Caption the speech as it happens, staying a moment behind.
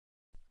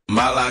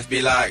My life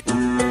be like, yeah.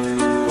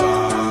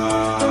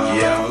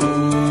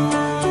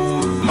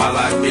 My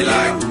life be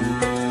like,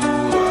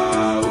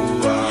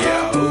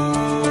 yeah.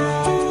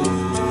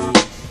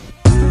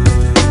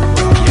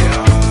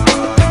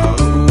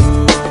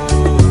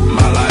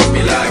 My life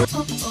be like.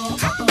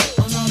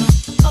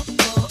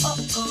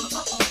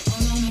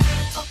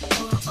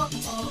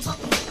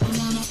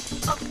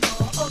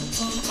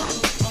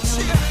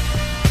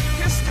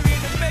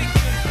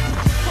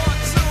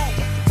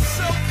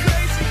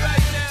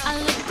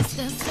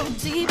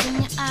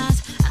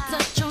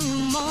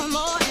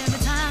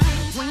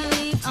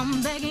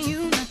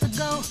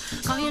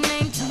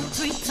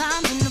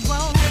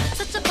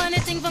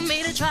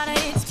 Try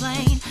to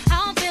explain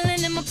how I'm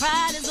feeling and my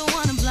pride is the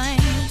one to blame.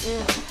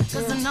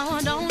 Cause I know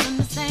I don't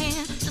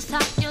understand just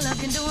how your love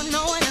can do it, no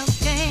one else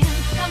can.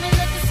 Got me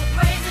looking so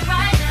crazy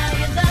right now.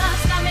 Your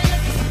love got me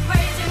looking so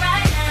crazy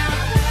right now.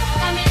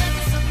 Got me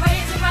looking so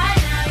crazy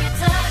right now. Your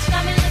touch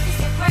got me looking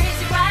so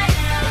crazy right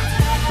now.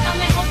 Got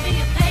me hoping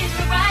you page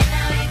me right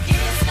now. Your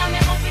kiss got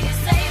me hoping you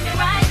save me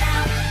right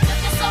now.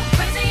 Looking so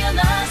crazy, your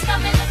love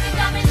got me looking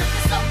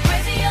so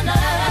crazy, your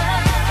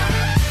love.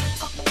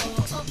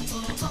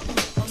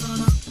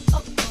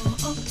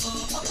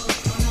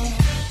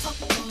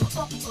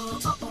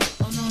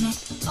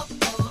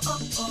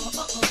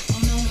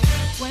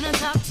 When I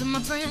talk to my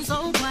friends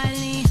so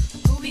quietly,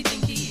 who we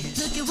think he is?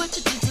 Look at what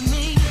you did to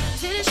me.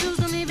 Fitted shoes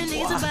don't even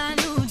need to buy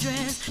a new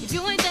dress. If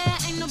you ain't there,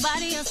 ain't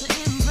nobody else to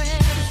impress.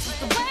 It's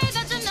the way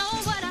that you know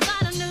what I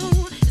thought I knew.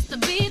 It's the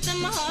beat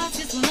in my heart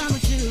gets when I'm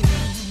with you.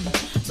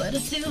 But I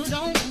still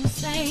don't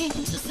understand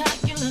just how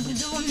you love me,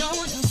 do no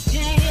one else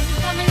can.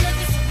 Got me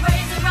looking so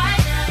crazy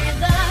right now. Your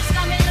love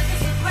got me looking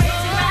so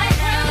crazy right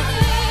now.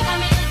 Got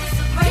me looking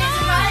so crazy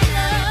right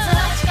now. Your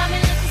touch got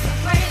me looking so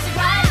crazy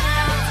right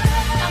now.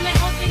 Got me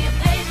hoping you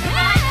page me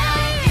right now.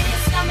 Your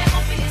kiss got me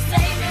hoping you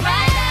save me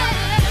right now.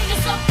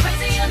 Looking so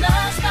crazy, your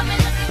love got me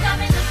looking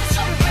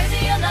so crazy,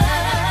 your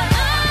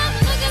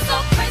love. Looking so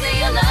crazy,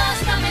 your love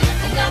got me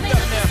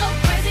looking so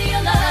crazy,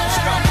 your love.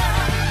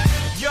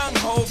 Young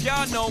Hov,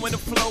 y'all know when the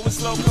flow is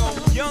loco.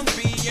 Young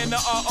B and the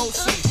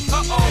ROC.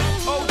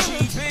 OG,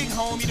 big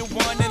homie, the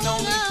one and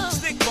only.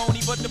 Stick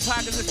bony, but the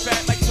pockets are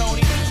fat like Tony.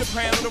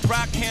 Soprano, the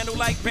rock handle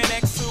like Ben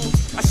X2.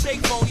 I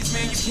shake phonies,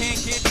 man, you can't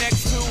get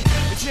next to.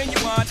 The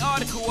genuine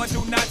article, I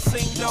do not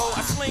sing though.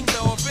 I sling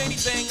though, if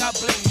anything, I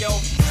bling yo.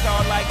 Star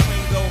like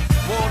Ringo,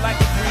 war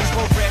like a breeze,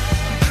 correct.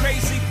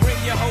 Crazy,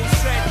 bring your whole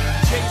set.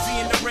 Jay-Z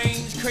in the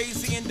range,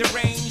 crazy in the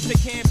range. They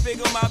can't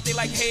figure him out, they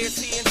like, hey, is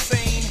he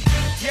insane?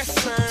 Yes,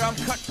 sir, I'm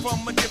cut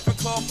from a different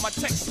cloth. My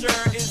texture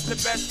is the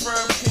best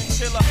firm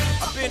chinchilla.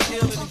 I've been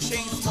dealing in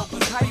chain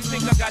smokers. How you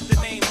think I got the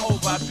name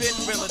over? I've been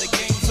realer, the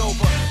game's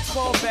over.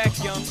 Fall back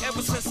young,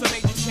 ever since I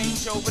made the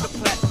change over to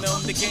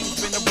platinum, the game's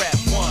been a rap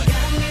one.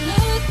 Got me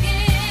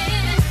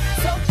looking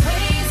so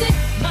crazy,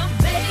 my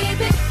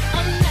baby.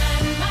 I'm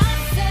not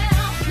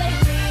myself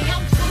lately.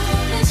 I'm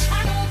foolish,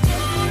 I don't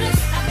do this.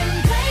 I've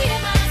been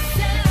playing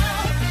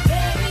myself,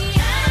 baby.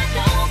 I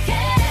don't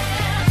care,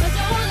 'cause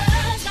your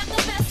love got the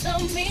best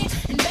of me,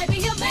 and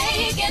baby you're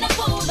making a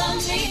fool of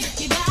me.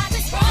 You got me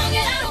strong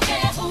and I don't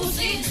care who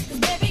sees, 'cause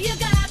baby you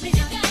got me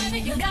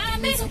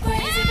so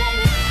crazy,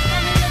 baby.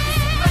 Got me looking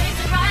so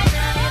crazy right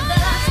now. Your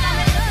love got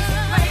me looking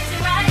so crazy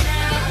right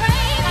now.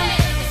 Got me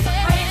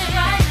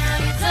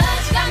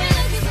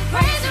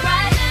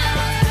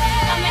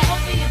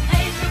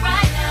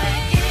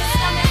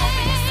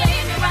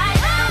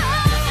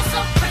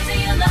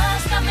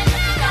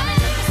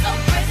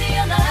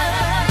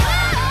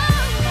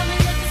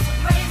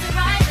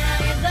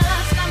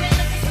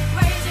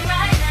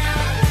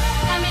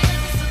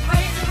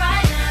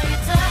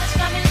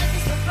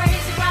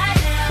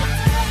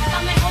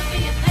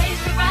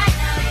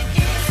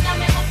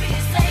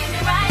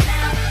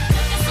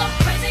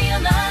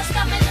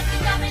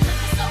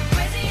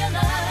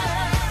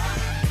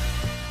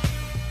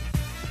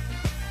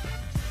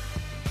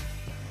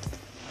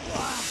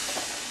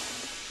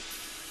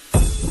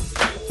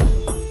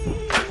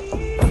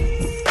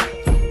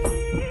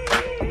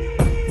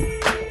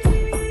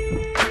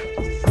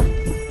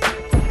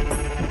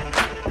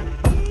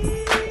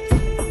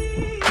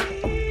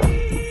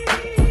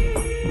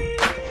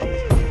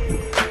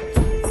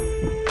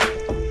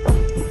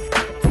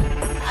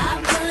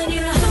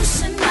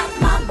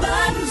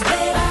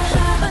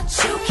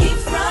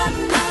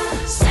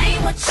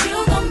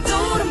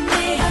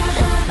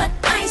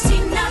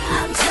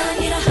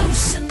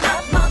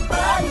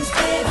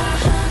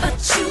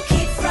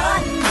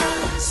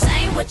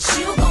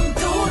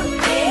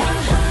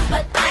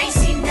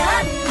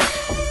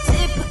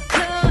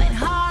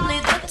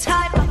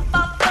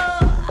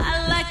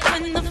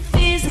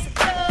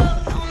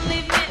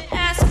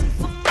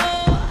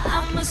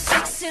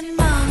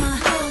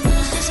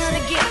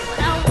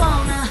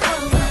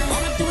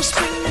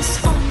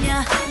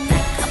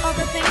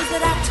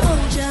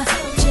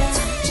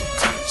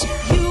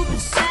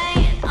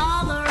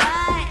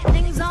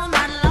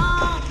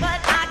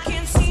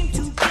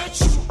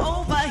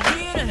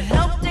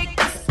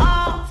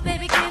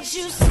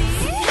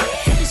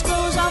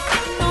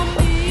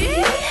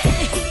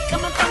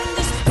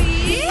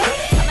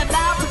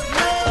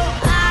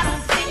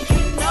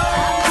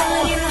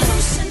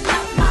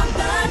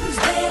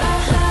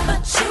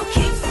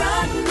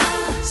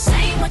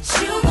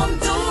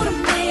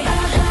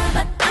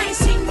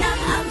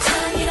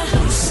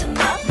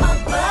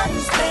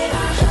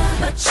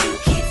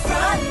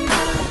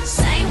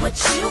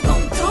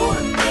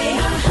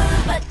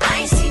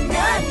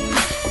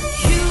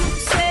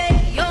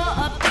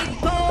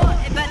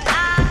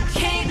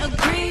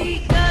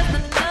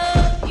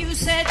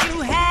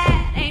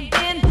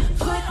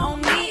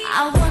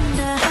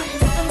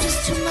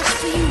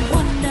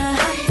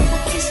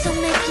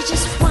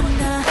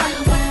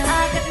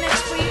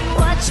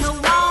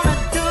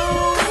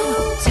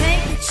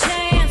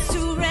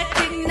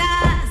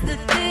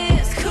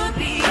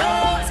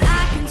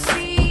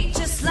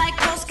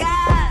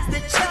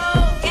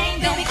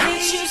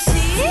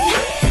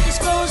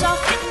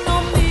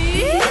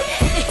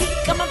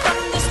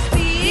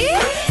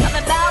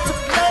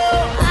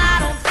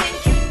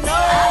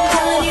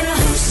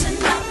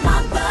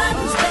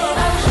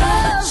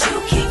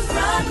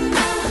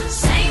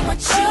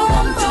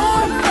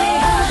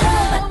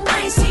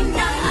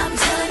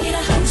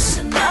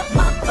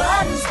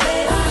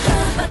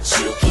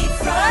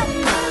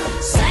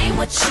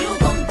what you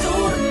gon' do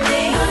to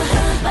me,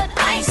 but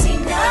I ain't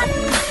seen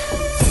nothing.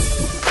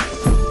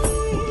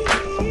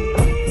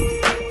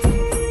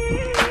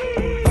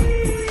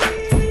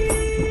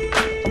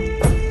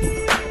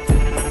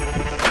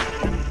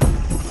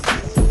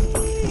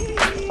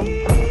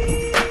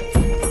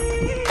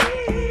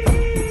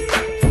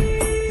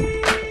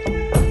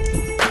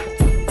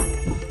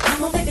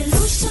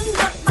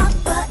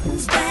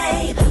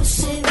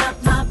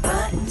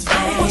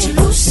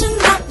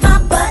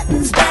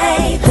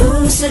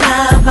 Loosen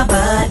up my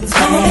buttons,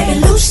 babe. Baby,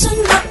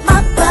 loosen up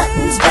my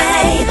buttons,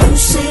 babe.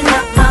 Loosen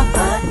up my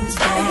buttons,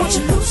 babe. Won't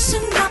you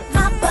loosen up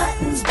my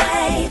buttons,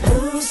 babe?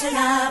 Loosen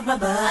up my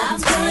buttons, I'm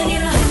telling you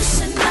to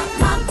loosen up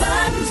my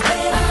buttons,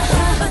 babe.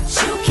 But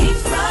you keep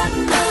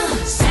frontin',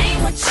 saying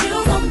what you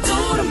gon' do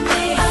to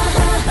me,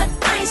 but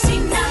I ain't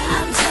seen nothing.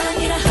 I'm telling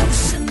you to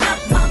loosen up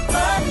my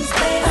buttons,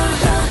 babe.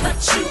 But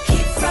you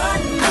keep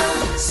frontin',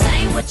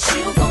 saying what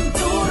you gon'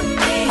 do to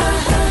me,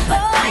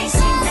 but I ain't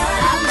seen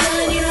nothing. I'm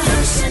telling you to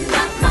loosen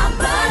up my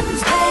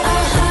buttons, babe.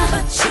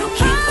 But you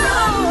keep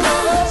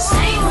frontin',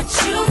 saying what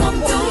you gon'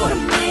 do to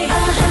me,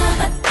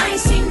 but I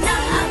ain't seen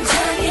nothing. I'm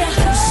telling you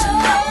to loosen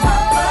up my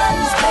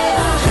buttons, babe.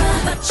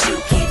 But you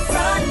keep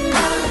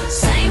frontin',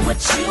 saying what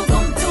you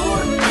gon' do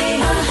to me,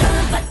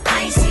 but I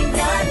ain't seen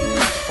nothing.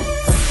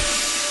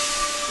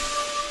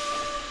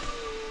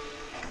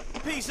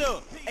 Peace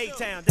up,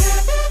 A-Town down.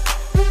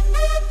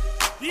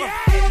 Yeah,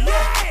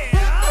 yeah.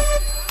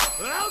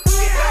 Okay.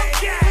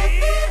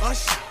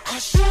 Hush,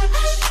 hush,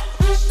 hush.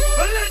 Let's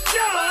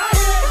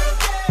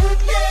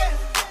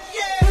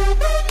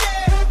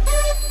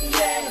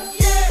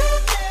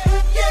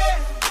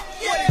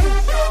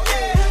go.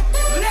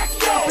 Let's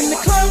go. Up in the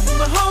club with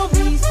my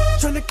homies,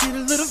 trying to get a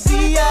little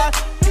VI.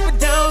 Keep it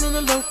down on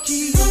the low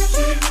key.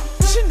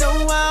 She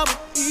know how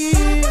it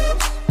is.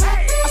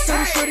 I saw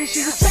her shorty,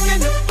 she was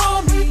checking up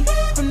for me.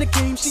 From the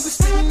game, she was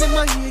sitting in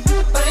my ear. You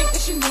would think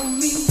that she know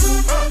me.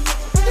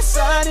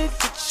 Decided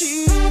to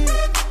cheat.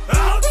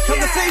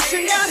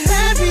 Conversation got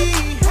heavy.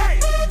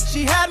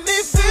 She had